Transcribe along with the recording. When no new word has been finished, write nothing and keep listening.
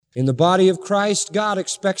In the body of Christ, God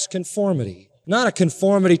expects conformity. Not a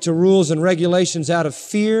conformity to rules and regulations out of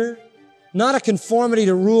fear, not a conformity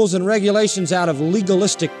to rules and regulations out of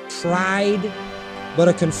legalistic pride, but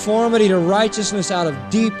a conformity to righteousness out of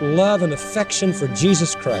deep love and affection for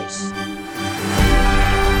Jesus Christ.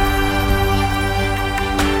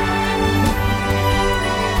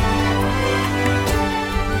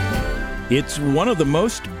 It's one of the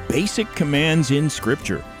most basic commands in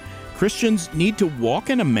Scripture. Christians need to walk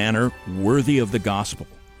in a manner worthy of the gospel.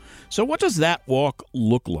 So what does that walk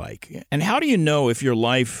look like? And how do you know if your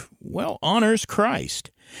life, honors Christ?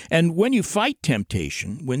 And when you fight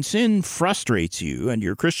temptation, when sin frustrates you and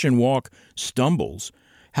your Christian walk stumbles,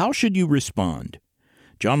 how should you respond?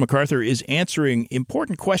 John MacArthur is answering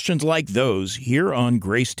important questions like those here on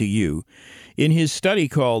Grace to You in his study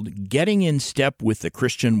called Getting in Step with the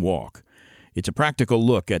Christian Walk. It's a practical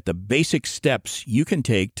look at the basic steps you can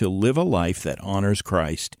take to live a life that honors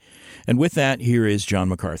Christ. And with that, here is John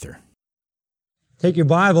MacArthur. Take your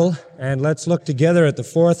Bible and let's look together at the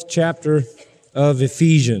 4th chapter of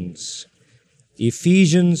Ephesians.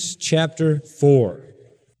 Ephesians chapter 4.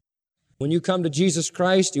 When you come to Jesus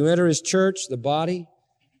Christ, you enter His church, the body.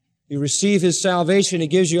 You receive His salvation. He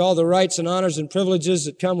gives you all the rights and honors and privileges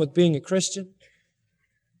that come with being a Christian.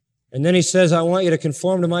 And then He says, I want you to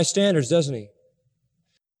conform to my standards, doesn't He?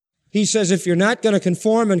 He says, if you're not going to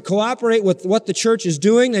conform and cooperate with what the church is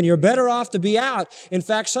doing, then you're better off to be out. In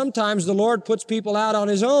fact, sometimes the Lord puts people out on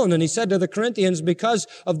His own. And He said to the Corinthians, because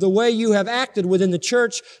of the way you have acted within the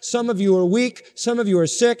church, some of you are weak, some of you are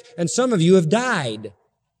sick, and some of you have died.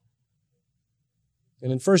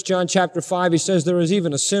 And in 1 John chapter 5, He says, there is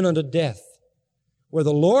even a sin unto death, where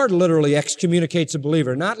the Lord literally excommunicates a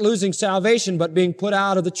believer, not losing salvation, but being put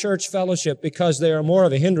out of the church fellowship because they are more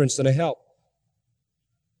of a hindrance than a help.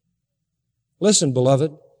 Listen,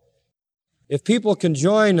 beloved, if people can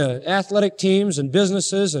join athletic teams and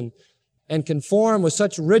businesses and conform with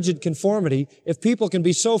such rigid conformity, if people can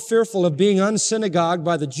be so fearful of being unsynagogued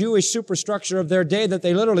by the Jewish superstructure of their day that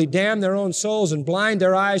they literally damn their own souls and blind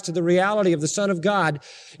their eyes to the reality of the Son of God,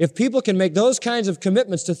 if people can make those kinds of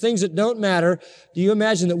commitments to things that don't matter, do you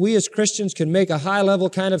imagine that we as Christians can make a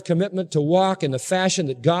high-level kind of commitment to walk in the fashion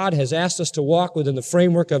that God has asked us to walk within the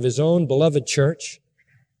framework of His own beloved church?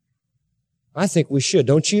 I think we should,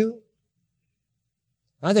 don't you?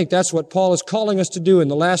 I think that's what Paul is calling us to do in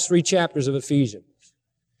the last 3 chapters of Ephesians.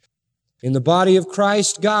 In the body of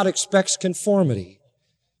Christ, God expects conformity.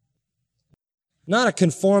 Not a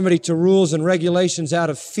conformity to rules and regulations out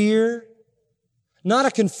of fear. Not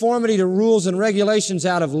a conformity to rules and regulations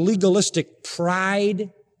out of legalistic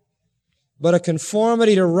pride. But a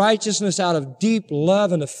conformity to righteousness out of deep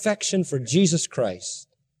love and affection for Jesus Christ.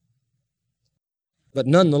 But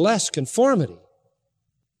nonetheless, conformity.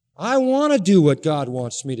 I want to do what God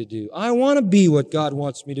wants me to do. I want to be what God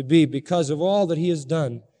wants me to be because of all that He has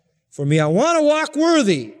done for me. I want to walk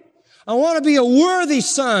worthy. I want to be a worthy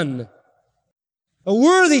son, a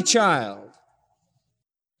worthy child.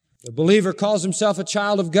 A believer calls himself a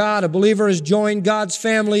child of God. A believer has joined God's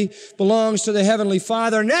family, belongs to the Heavenly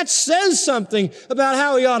Father, and that says something about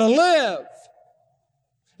how he ought to live.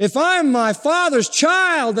 If I'm my Father's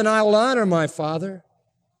child, then I will honor my Father.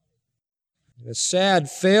 A sad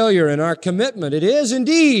failure in our commitment, it is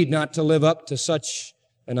indeed not to live up to such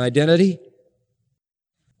an identity.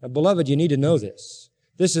 Now, beloved, you need to know this.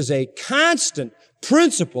 This is a constant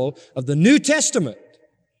principle of the New Testament.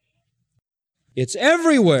 It's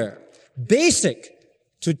everywhere, basic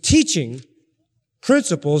to teaching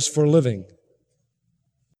principles for living.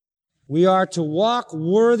 We are to walk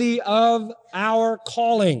worthy of our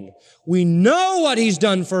calling. We know what He's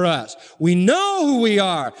done for us. We know who we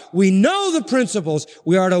are. We know the principles.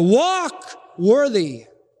 We are to walk worthy.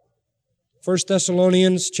 1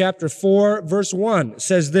 Thessalonians chapter 4, verse 1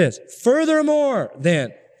 says this, furthermore,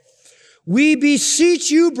 then, we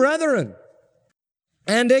beseech you, brethren,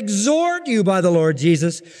 and exhort you by the Lord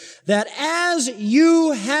Jesus, that as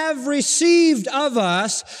you have received of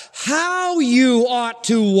us how you ought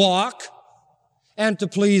to walk and to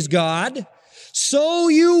please God, so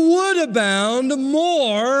you would abound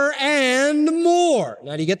more and more.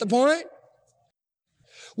 Now, do you get the point?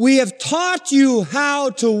 We have taught you how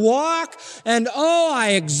to walk, and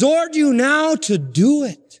I exhort you now to do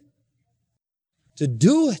it. To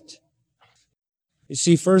do it. You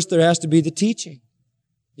see, first there has to be the teaching.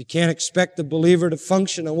 You can't expect the believer to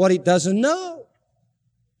function on what he doesn't know.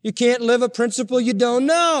 You can't live a principle you don't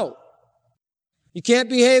know. You can't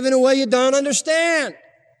behave in a way you don't understand.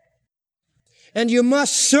 And you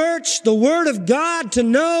must search the Word of God to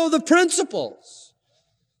know the principles.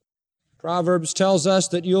 Proverbs tells us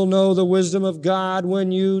that you'll know the wisdom of God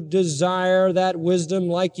when you desire that wisdom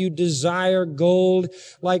like you desire gold,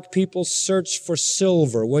 like people search for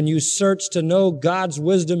silver. When you search to know God's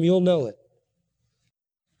wisdom, you'll know it.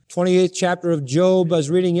 28th chapter of Job, I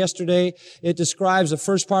was reading yesterday, it describes, the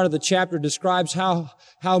first part of the chapter describes how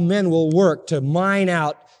men will work to mine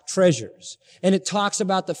out treasures. And it talks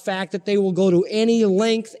about the fact that they will go to any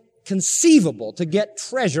length conceivable to get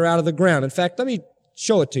treasure out of the ground. In fact, let me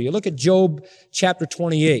show it to you. Look at Job chapter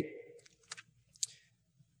 28.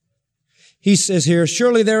 He says here,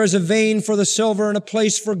 surely there is a vein for the silver and a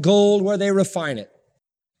place for gold where they refine it.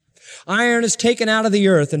 Iron is taken out of the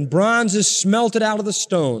earth and bronze is smelted out of the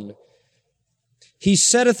stone. He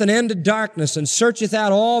setteth an end to darkness and searcheth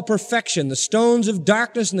out all perfection, the stones of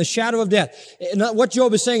darkness and the shadow of death. And what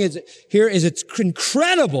Job is saying here is it's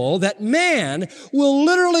incredible that man will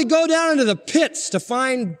literally go down into the pits to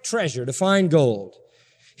find treasure, to find gold.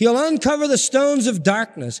 He'll uncover the stones of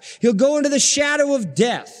darkness. He'll go into the shadow of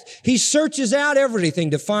death. He searches out everything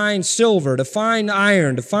to find silver, to find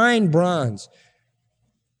iron, to find bronze.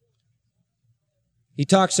 He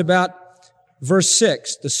talks about verse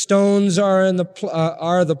 6, the stones are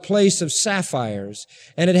the place of sapphires,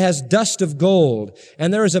 and it has dust of gold,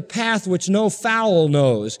 and there is a path which no fowl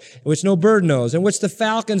knows, which no bird knows, and which the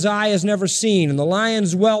falcon's eye has never seen, and the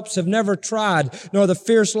lion's whelps have never trod, nor the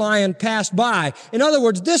fierce lion passed by. In other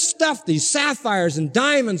words, this stuff, these sapphires and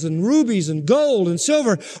diamonds and rubies and gold and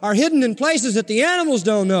silver, are hidden in places that the animals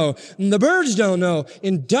don't know, and the birds don't know,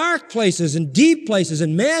 in dark places and deep places,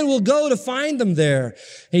 and man will go to find them there.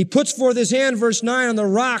 And he puts forth his hand, verse 9, on the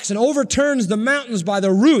rocks and overturns the mountains by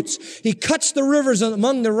the roots. He cuts the rivers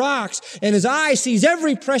among the rocks, and his eye sees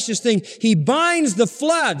every precious thing. He binds the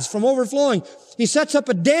floods from overflowing. He sets up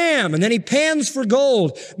a dam, and then he pans for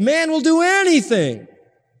gold. Man will do anything.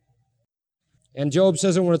 And Job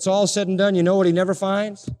says that when it's all said and done, you know what he never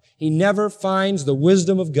finds? He never finds the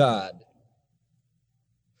wisdom of God.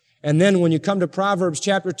 And then when you come to Proverbs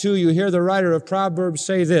chapter 2, you hear the writer of Proverbs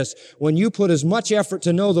say this, when you put as much effort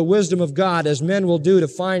to know the wisdom of God as men will do to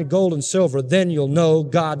find gold and silver, then you'll know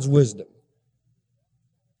God's wisdom.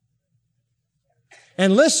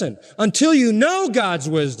 And listen, until you know God's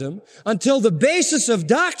wisdom, until the basis of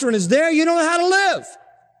doctrine is there, you don't know how to live.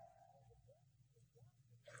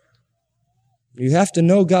 You have to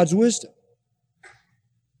know God's wisdom.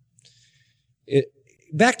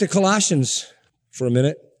 Back to Colossians for a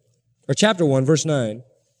minute. Or chapter 1, verse 9.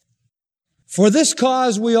 For this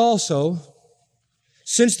cause we also,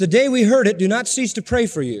 since the day we heard it, do not cease to pray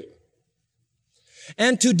for you,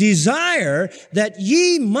 and to desire that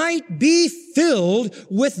ye might be filled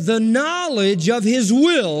with the knowledge of His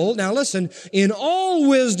will. Now listen, in all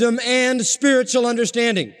wisdom and spiritual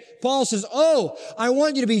understanding. Paul says, I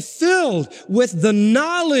want you to be filled with the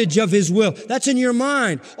knowledge of His will. That's in your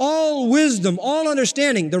mind. All wisdom, all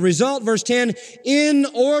understanding. The result, verse 10, in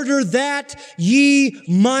order that ye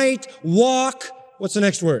might walk, what's the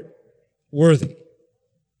next word? Worthy.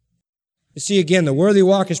 You see, again, the worthy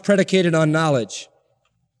walk is predicated on knowledge.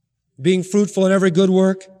 Being fruitful in every good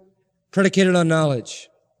work, predicated on knowledge.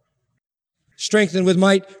 Strengthened with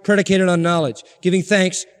might, predicated on knowledge. Giving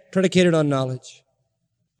thanks, predicated on knowledge.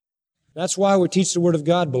 That's why we teach the Word of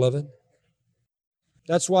God, beloved.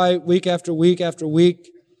 That's why week after week after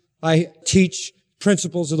week, I teach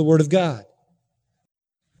principles of the Word of God.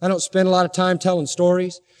 I don't spend a lot of time telling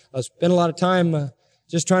stories. I spend a lot of time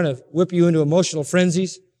just trying to whip you into emotional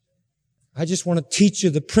frenzies. I just want to teach you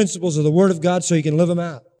the principles of the Word of God so you can live them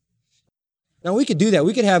out. Now, we could do that.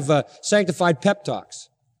 We could have sanctified pep talks.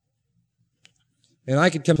 And I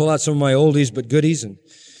could pull out some of my oldies but goodies, and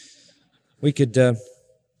we could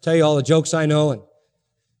tell you all the jokes I know, and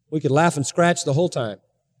we could laugh and scratch the whole time.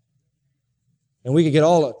 And we could get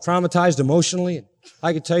all traumatized emotionally, and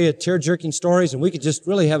I could tell you tear-jerking stories, and we could just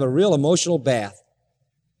really have a real emotional bath.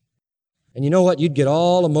 And you know what? You'd get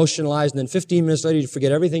all emotionalized, and then 15 minutes later, you'd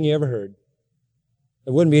forget everything you ever heard.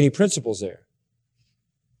 There wouldn't be any principles there.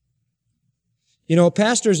 You know,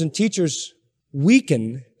 pastors and teachers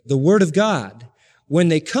weaken the Word of God when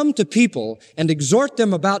they come to people and exhort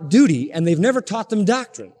them about duty and they've never taught them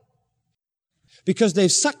doctrine. Because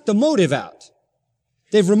they've sucked the motive out.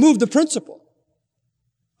 They've removed the principle.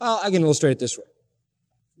 Well, I can illustrate it this way.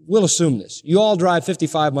 We'll assume this. You all drive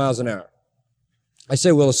 55 miles an hour. I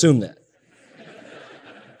say we'll assume that.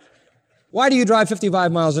 Why do you drive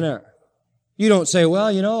 55 miles an hour? You don't say,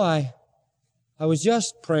 well, you know, I was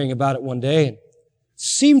just praying about it one day and it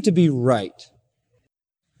seemed to be right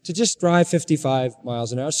to just drive 55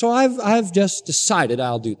 miles an hour. So I've just decided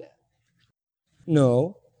I'll do that.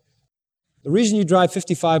 No. The reason you drive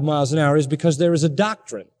 55 miles an hour is because there is a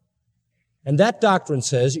doctrine. And that doctrine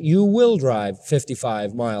says you will drive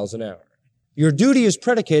 55 miles an hour. Your duty is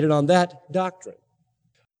predicated on that doctrine.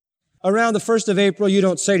 Around the 1st of April, you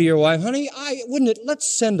don't say to your wife, honey,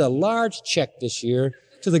 let's send a large check this year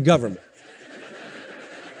to the government.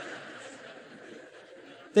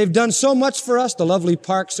 They've done so much for us, the lovely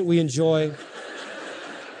parks that we enjoy,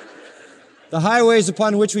 the highways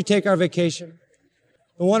upon which we take our vacation,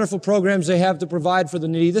 the wonderful programs they have to provide for the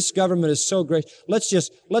needy. This government is so great. Let's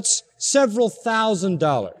several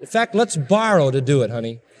 $1,000s. In fact, let's borrow to do it,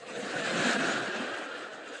 honey.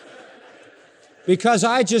 Because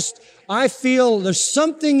I feel there's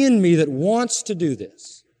something in me that wants to do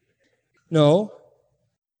this. No.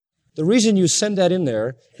 The reason you send that in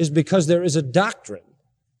there is because there is a doctrine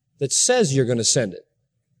that says you're going to send it.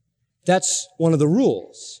 That's one of the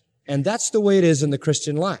rules. And that's the way it is in the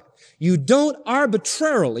Christian life. You don't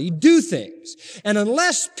arbitrarily do things. And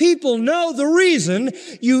unless people know the reason,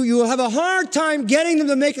 you have a hard time getting them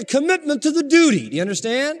to make a commitment to the duty. Do you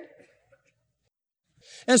understand?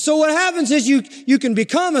 And so what happens is you can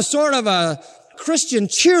become a sort of a Christian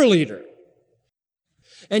cheerleader.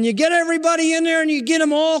 And you get everybody in there and you get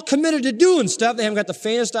them all committed to doing stuff. They haven't got the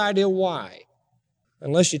faintest idea why.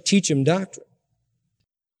 Unless you teach them doctrine.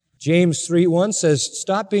 James 3:1 says,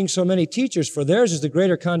 stop being so many teachers, for theirs is the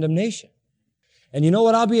greater condemnation. And you know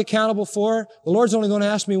what I'll be accountable for? The Lord's only going to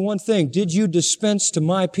ask me one thing. Did you dispense to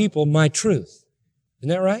my people my truth? Isn't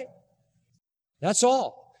that right? That's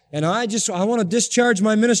all. And I want to discharge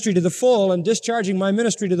my ministry to the full, and discharging my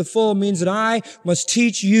ministry to the full means that I must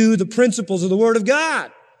teach you the principles of the Word of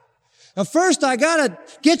God. Now first I gotta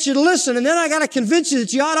get you to listen, and then I gotta convince you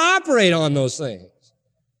that you ought to operate on those things.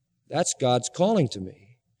 That's God's calling to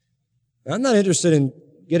me. I'm not interested in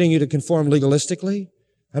getting you to conform legalistically.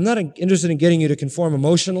 I'm not interested in getting you to conform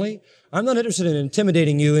emotionally. I'm not interested in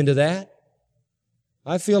intimidating you into that.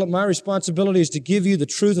 I feel that my responsibility is to give you the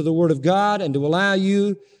truth of the Word of God and to allow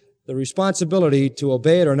you the responsibility to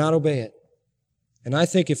obey it or not obey it. And I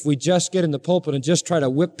think if we just get in the pulpit and just try to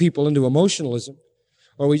whip people into emotionalism,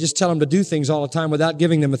 or we just tell them to do things all the time without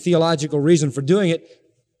giving them a theological reason for doing it,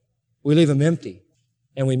 we leave them empty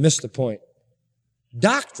and we miss the point.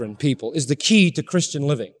 Doctrine, people, is the key to Christian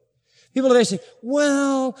living. People today say,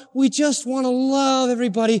 well, we just want to love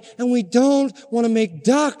everybody and we don't want to make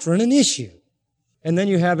doctrine an issue. And then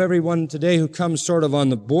you have everyone today who comes sort of on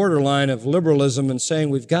the borderline of liberalism and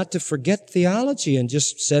saying we've got to forget theology and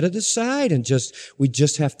just set it aside and we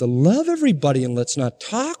just have to love everybody and let's not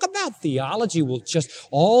talk about theology. We'll just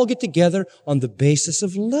all get together on the basis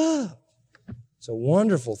of love. It's a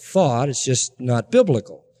wonderful thought. It's just not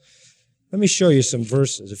biblical. Let me show you some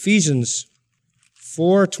verses. Ephesians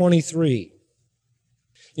 4:23.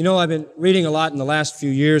 You know, I've been reading a lot in the last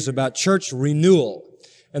few years about church renewal.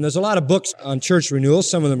 And there's a lot of books on church renewal.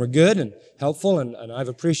 Some of them are good and helpful, and I've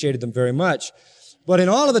appreciated them very much. But in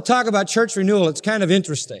all of the talk about church renewal, it's kind of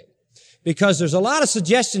interesting because there's a lot of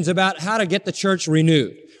suggestions about how to get the church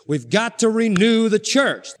renewed. We've got to renew the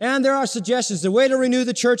church. And there are suggestions. The way to renew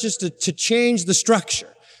the church is to change the structure.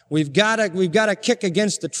 We've got to kick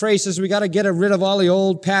against the traces. We've got to get rid of all the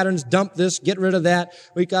old patterns, dump this, get rid of that.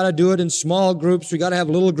 We've got to do it in small groups. We've got to have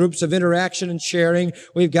little groups of interaction and sharing.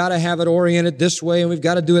 We've got to have it oriented this way, and we've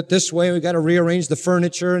got to do it this way. We've got to rearrange the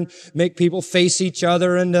furniture and make people face each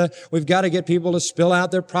other, and we've got to get people to spill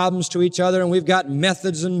out their problems to each other, and we've got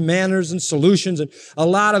methods and manners and solutions, and a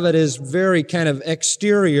lot of it is very kind of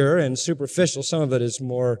exterior and superficial. Some of it is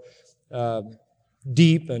more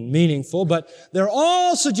deep and meaningful, but they're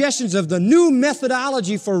all suggestions of the new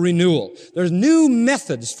methodology for renewal. There's new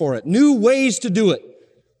methods for it, new ways to do it.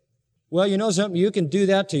 Well, you know something? You can do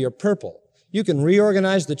that to your purple. You can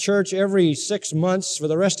reorganize the church every 6 months for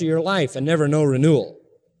the rest of your life and never know renewal.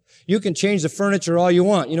 You can change the furniture all you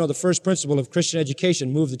want. You know, the first principle of Christian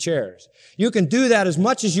education, move the chairs. You can do that as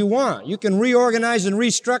much as you want. You can reorganize and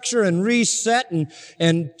restructure and reset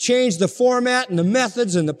and change the format and the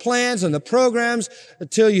methods and the plans and the programs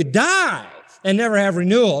until you die and never have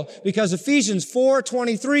renewal, because Ephesians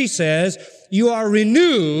 4:23 says you are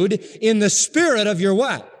renewed in the spirit of your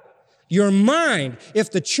what? Your mind.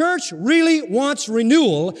 If the church really wants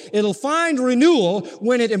renewal, it'll find renewal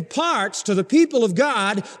when it imparts to the people of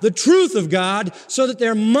God the truth of God so that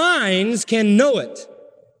their minds can know it.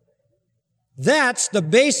 That's the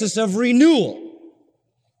basis of renewal.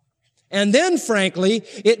 And then, frankly,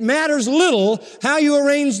 it matters little how you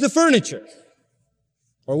arrange the furniture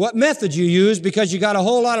or what method you use, because you got a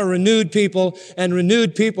whole lot of renewed people, and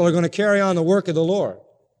renewed people are going to carry on the work of the Lord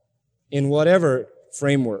in whatever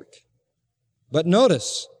framework. But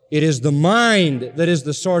notice, it is the mind that is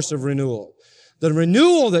the source of renewal. The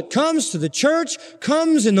renewal that comes to the church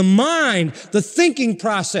comes in the mind, the thinking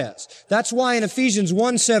process. That's why in Ephesians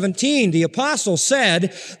 1:17, the apostle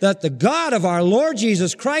said that the God of our Lord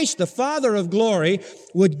Jesus Christ, the Father of glory,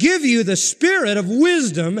 would give you the spirit of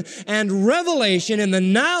wisdom and revelation in the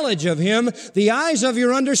knowledge of Him, the eyes of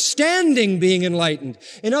your understanding being enlightened.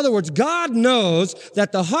 In other words, God knows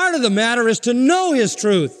that the heart of the matter is to know His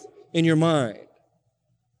truth in your mind.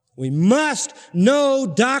 We must know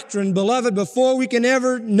doctrine, beloved, before we can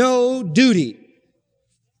ever know duty.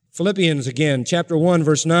 Philippians again, chapter 1,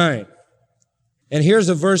 verse 9. And here's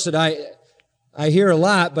a verse that I hear a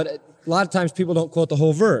lot, but a lot of times people don't quote the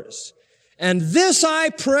whole verse. And this I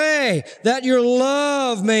pray, that your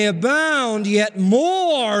love may abound yet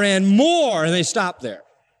more and more. And they stop there.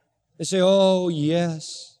 They say, oh,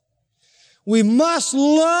 yes. We must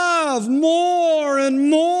love more and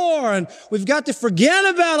more. And we've got to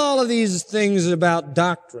forget about all of these things about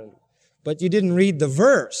doctrine. But you didn't read the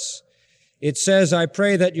verse. It says, I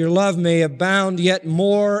pray that your love may abound yet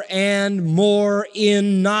more and more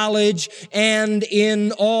in knowledge and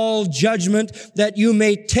in all judgment, that you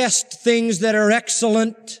may test things that are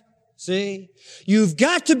excellent. See? You've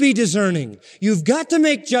got to be discerning. You've got to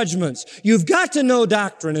make judgments. You've got to know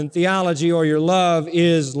doctrine and theology, or your love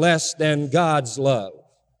is less than God's love,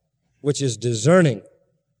 which is discerning,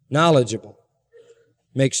 knowledgeable,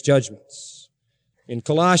 makes judgments. In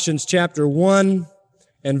Colossians chapter 1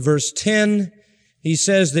 and verse 10, he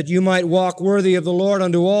says that you might walk worthy of the Lord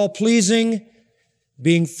unto all pleasing,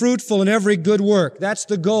 being fruitful in every good work. That's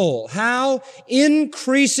the goal. How?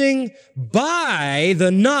 Increasing by the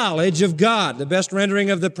knowledge of God. The best rendering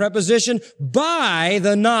of the preposition, by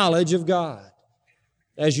the knowledge of God.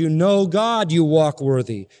 As you know God, you walk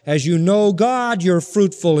worthy. As you know God, you're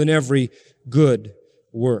fruitful in every good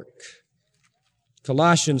work.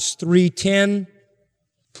 Colossians 3:10,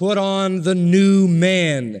 put on the new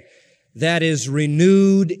man that is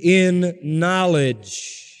renewed in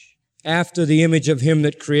knowledge, after the image of Him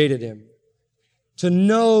that created him. To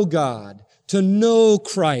know God, to know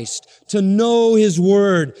Christ, to know His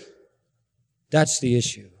Word. That's the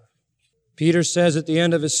issue. Peter says at the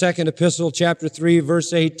end of his second epistle, chapter 3,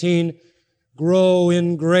 verse 18, grow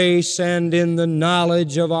in grace and in the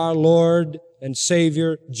knowledge of our Lord and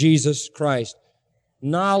Savior, Jesus Christ.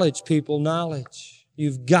 Knowledge, people, knowledge.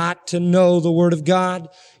 You've got to know the Word of God.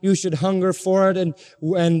 You should hunger for it,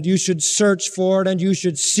 and you should search for it, and you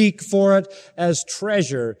should seek for it as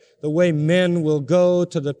treasure, the way men will go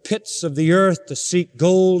to the pits of the earth to seek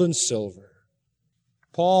gold and silver.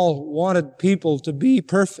 Paul wanted people to be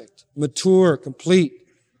perfect, mature, complete.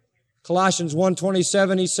 Colossians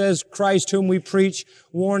 1:27, he says, Christ whom we preach,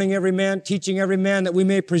 warning every man, teaching every man, that we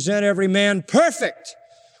may present every man perfect.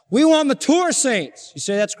 We want mature saints. You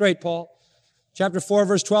say, that's great, Paul. Chapter 4,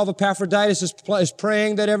 verse 12, Epaphroditus is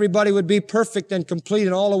praying that everybody would be perfect and complete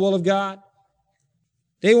in all the will of God.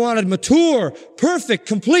 They wanted mature, perfect,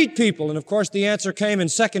 complete people. And of course, the answer came in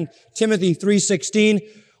 2 Timothy 3:16.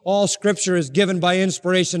 All Scripture is given by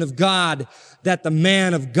inspiration of God, that the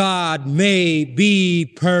man of God may be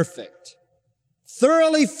perfect,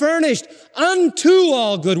 thoroughly furnished unto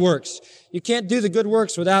all good works. You can't do the good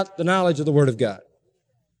works without the knowledge of the Word of God.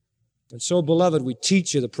 And so, beloved, we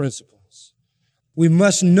teach you the principles. We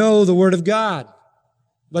must know the Word of God.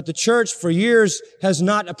 But the church for years has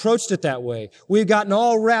not approached it that way. We've gotten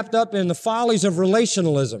all wrapped up in the follies of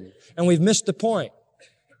relationalism, and we've missed the point.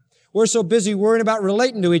 We're so busy worrying about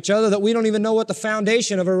relating to each other that we don't even know what the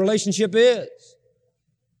foundation of a relationship is.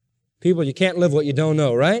 People, you can't live what you don't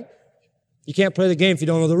know, right? You can't play the game if you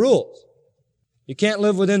don't know the rules. You can't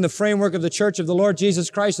live within the framework of the church of the Lord Jesus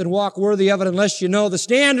Christ and walk worthy of it unless you know the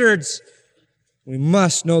standards. We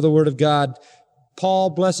must know the Word of God. Paul,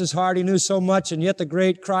 bless his heart, he knew so much, and yet the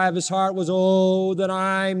great cry of his heart was, oh, that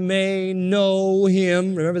I may know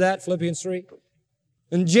Him. Remember that, Philippians 3?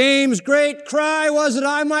 And James' great cry was that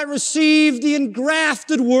I might receive the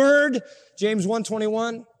engrafted Word, James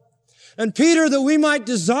 1:21. And Peter, that we might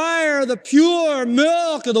desire the pure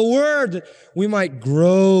milk of the Word, that we might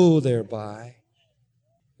grow thereby.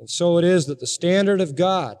 And so it is that the standard of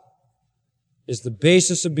God is the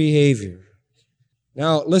basis of behavior.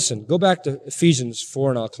 Now, listen, go back to Ephesians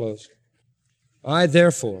 4 and I'll close. I,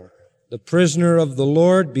 therefore, the prisoner of the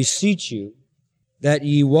Lord, beseech you that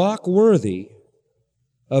ye walk worthy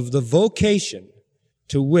of the vocation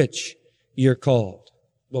to which you're called.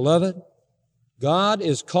 Beloved, God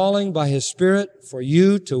is calling by His Spirit for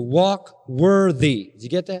you to walk worthy. Did you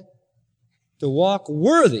get that? To walk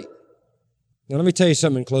worthy. Now, let me tell you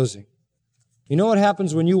something in closing. You know what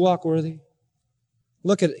happens when you walk worthy?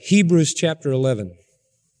 Look at Hebrews chapter 11.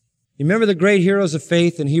 You remember the great heroes of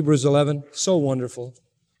faith in Hebrews 11? So wonderful.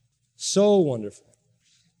 So wonderful.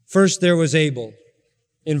 First there was Abel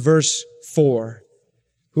in verse 4,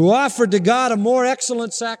 who offered to God a more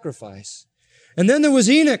excellent sacrifice. And then there was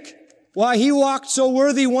Enoch. Why, he walked so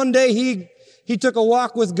worthy. One day he took a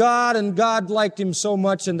walk with God, and God liked him so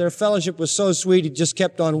much, and their fellowship was so sweet, he just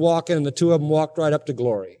kept on walking, and the two of them walked right up to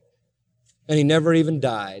glory. And he never even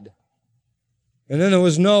died. And then there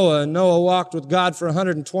was Noah, and Noah walked with God for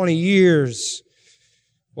 120 years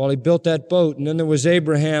while he built that boat. And then there was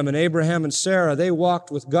Abraham and Sarah. They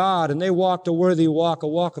walked with God, and they walked a worthy walk, a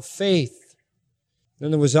walk of faith.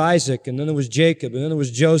 Then there was Isaac, and then there was Jacob, and then there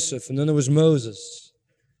was Joseph, and then there was Moses.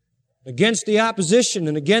 Against the opposition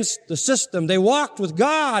and against the system, they walked with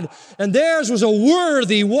God, and theirs was a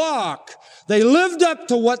worthy walk. They lived up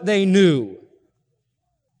to what they knew.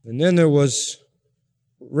 And then there was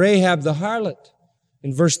Rahab the harlot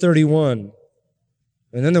in verse 31.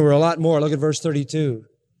 And then there were a lot more. Look at verse 32.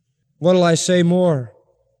 What'll I say more?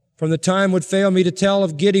 From the time would fail me to tell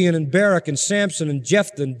of Gideon and Barak and Samson and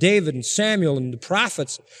Jephthah and David and Samuel and the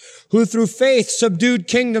prophets, who through faith subdued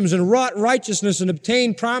kingdoms and wrought righteousness and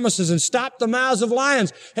obtained promises and stopped the mouths of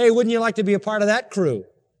lions. Hey, wouldn't you like to be a part of that crew?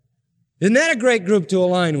 Isn't that a great group to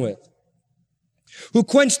align with? Who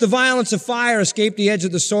quenched the violence of fire, escaped the edge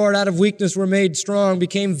of the sword, out of weakness were made strong,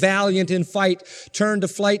 became valiant in fight, turned to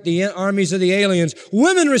flight the armies of the aliens.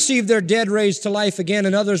 Women received their dead raised to life again,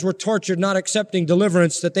 and others were tortured, not accepting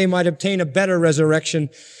deliverance, that they might obtain a better resurrection.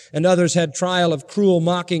 And others had trial of cruel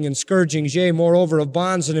mocking and scourgings, yea, moreover, of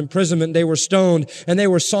bonds and imprisonment. They were stoned, and they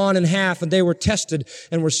were sawn in half, and they were tested,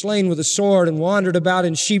 and were slain with a sword, and wandered about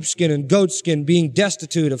in sheepskin and goatskin, being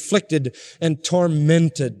destitute, afflicted, and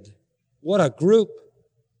tormented. What a group.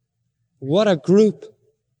 What a group.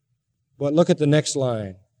 But look at the next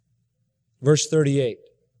line. Verse 38.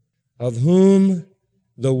 Of whom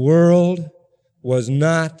the world was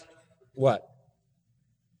not what?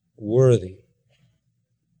 Worthy.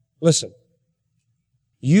 Listen.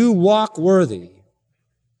 You walk worthy,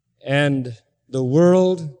 and the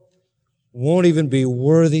world won't even be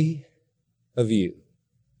worthy of you.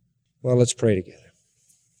 Well, let's pray together.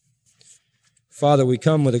 Father, we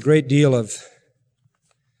come with a great deal of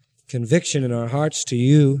conviction in our hearts to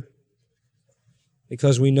you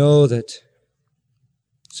because we know that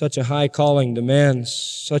such a high calling demands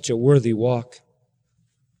such a worthy walk.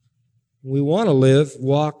 We want to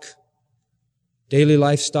walk, daily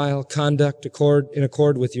lifestyle, conduct in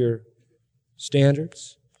accord with your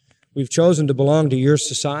standards. We've chosen to belong to your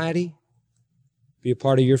society, be a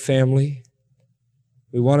part of your family.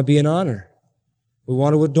 We want to be an honor. We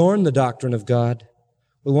want to adorn the doctrine of God.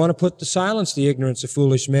 We want to silence the ignorance of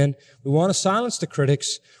foolish men. We want to silence the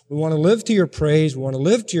critics. We want to live to your praise. We want to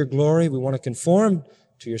live to your glory. We want to conform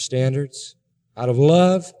to your standards. Out of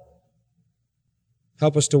love,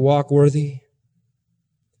 help us to walk worthy,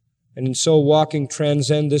 and in so walking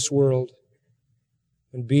transcend this world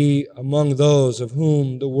and be among those of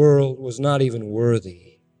whom the world was not even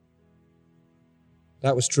worthy.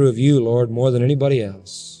 That was true of you, Lord, more than anybody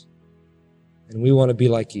else. And we want to be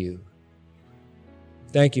like you.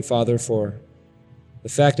 Thank you, Father, for the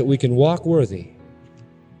fact that we can walk worthy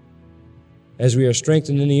as we are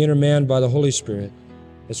strengthened in the inner man by the Holy Spirit,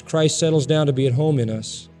 as Christ settles down to be at home in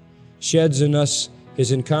us, sheds in us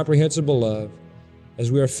his incomprehensible love.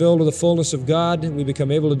 As we are filled with the fullness of God, we become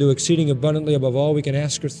able to do exceeding abundantly above all we can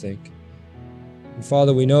ask or think. And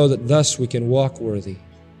Father, we know that thus we can walk worthy.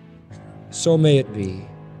 So may it be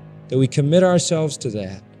that we commit ourselves to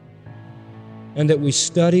that, and that we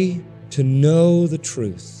study to know the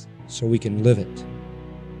truth so we can live it.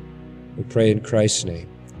 We pray in Christ's name.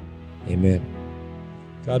 Amen.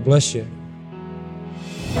 God bless you.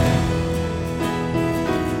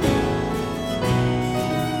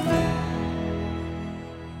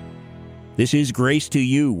 This is Grace to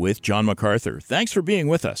You with John MacArthur. Thanks for being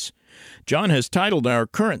with us. John has titled our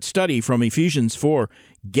current study from Ephesians 4,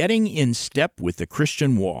 Getting in Step with the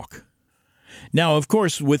Christian Walk. Now, of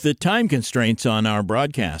course, with the time constraints on our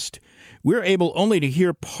broadcast, we're able only to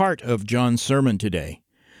hear part of John's sermon today.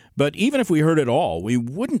 But even if we heard it all, we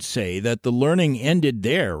wouldn't say that the learning ended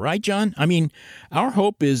there, right, John? I mean, our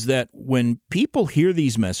hope is that when people hear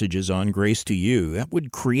these messages on Grace to You, that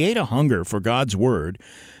would create a hunger for God's Word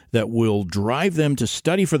that will drive them to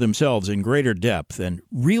study for themselves in greater depth and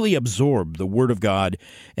really absorb the Word of God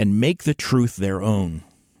and make the truth their own.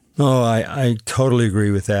 Oh, I totally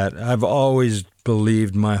agree with that. I've always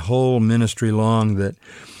believed my whole ministry long that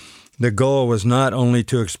the goal was not only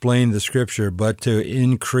to explain the Scripture, but to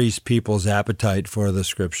increase people's appetite for the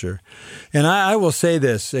Scripture. And I will say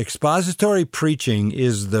this, expository preaching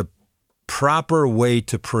is the proper way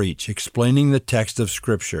to preach, explaining the text of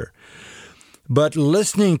Scripture. But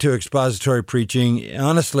listening to expository preaching,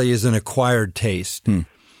 honestly, is an acquired taste.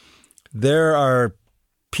 There are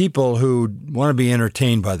people who want to be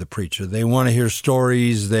entertained by the preacher. They want to hear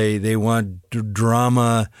stories. They want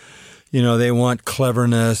drama. They want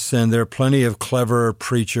cleverness. And there are plenty of clever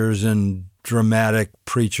preachers and dramatic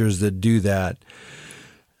preachers that do that.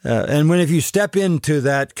 And if you step into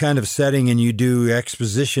that kind of setting and you do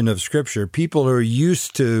exposition of Scripture, people who are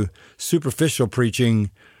used to superficial preaching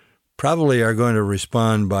probably are going to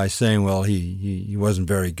respond by saying, well, he wasn't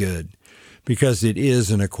very good, because it is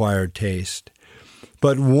an acquired taste.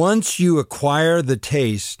 But once you acquire the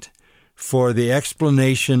taste for the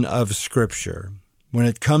explanation of Scripture, when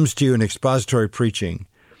it comes to an expository preaching,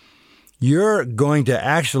 you're going to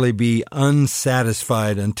actually be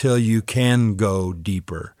unsatisfied until you can go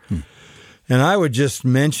deeper. And I would just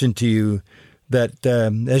mention to you that,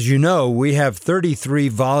 as you know, we have 33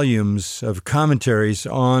 volumes of commentaries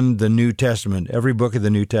on the New Testament, every book of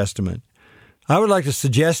the New Testament. I would like to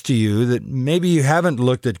suggest to you that maybe you haven't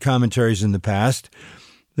looked at commentaries in the past,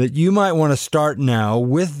 that you might want to start now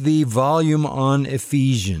with the volume on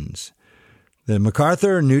Ephesians, the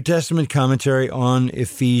MacArthur New Testament commentary on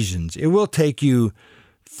Ephesians. It will take you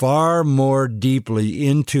far more deeply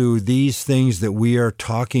into these things that we are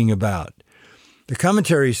talking about. The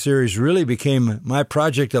commentary series really became my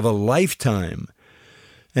project of a lifetime,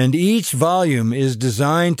 and each volume is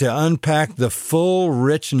designed to unpack the full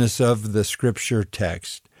richness of the Scripture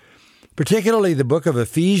text. Particularly the book of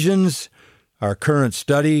Ephesians, our current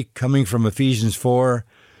study coming from Ephesians 4,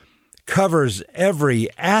 covers every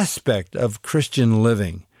aspect of Christian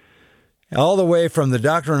living, all the way from the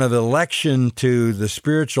doctrine of election to the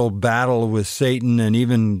spiritual battle with Satan and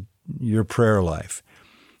even your prayer life.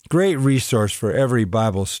 Great resource for every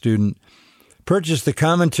Bible student. Purchase the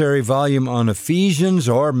commentary volume on Ephesians,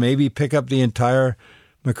 or maybe pick up the entire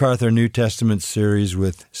MacArthur New Testament series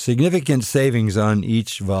with significant savings on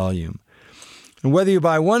each volume. And whether you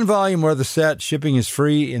buy one volume or the set, shipping is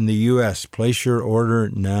free in the U.S. Place your order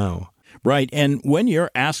now. Right, and when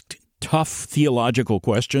you're asked tough theological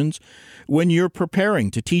questions, when you're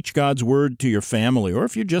preparing to teach God's Word to your family, or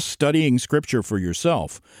if you're just studying Scripture for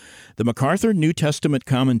yourself, the MacArthur New Testament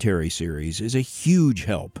Commentary Series is a huge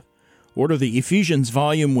help. Order the Ephesians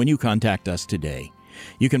volume when you contact us today.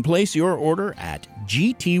 You can place your order at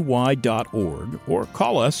gty.org or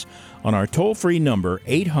call us on our toll-free number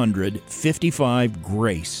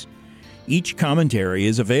 800-55-GRACE. Each commentary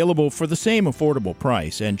is available for the same affordable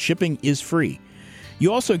price, and shipping is free.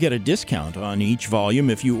 You also get a discount on each volume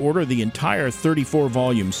if you order the entire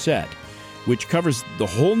 34-volume set, which covers the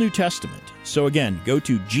whole New Testament. So again, go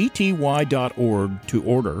to gty.org to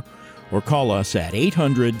order, or call us at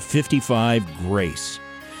 800-55-GRACE.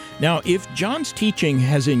 Now, if John's teaching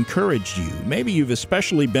has encouraged you, maybe you've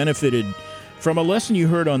especially benefited from a lesson you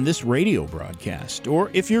heard on this radio broadcast,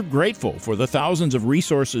 or if you're grateful for the thousands of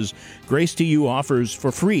resources Grace to You offers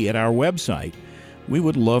for free at our website, we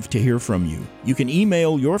would love to hear from you. You can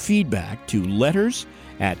email your feedback to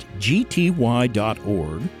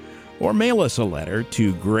letters@gty.org, or mail us a letter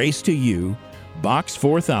to Grace to You, Box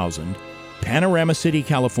 4000, Panorama City,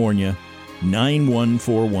 California,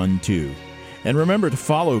 91412. And remember to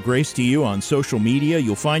follow Grace to You on social media.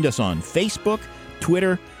 You'll find us on Facebook,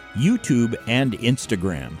 Twitter, YouTube, and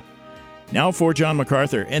Instagram. Now for John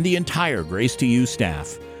MacArthur and the entire Grace to You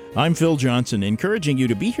staff, I'm Phil Johnson, encouraging you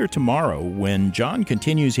to be here tomorrow when John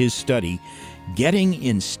continues his study, Getting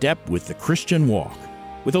in Step with the Christian Walk,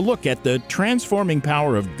 with a look at the transforming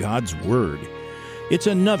power of God's Word. It's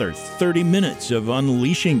another 30 minutes of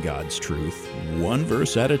unleashing God's truth, one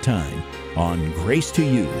verse at a time, on Grace to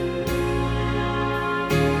You.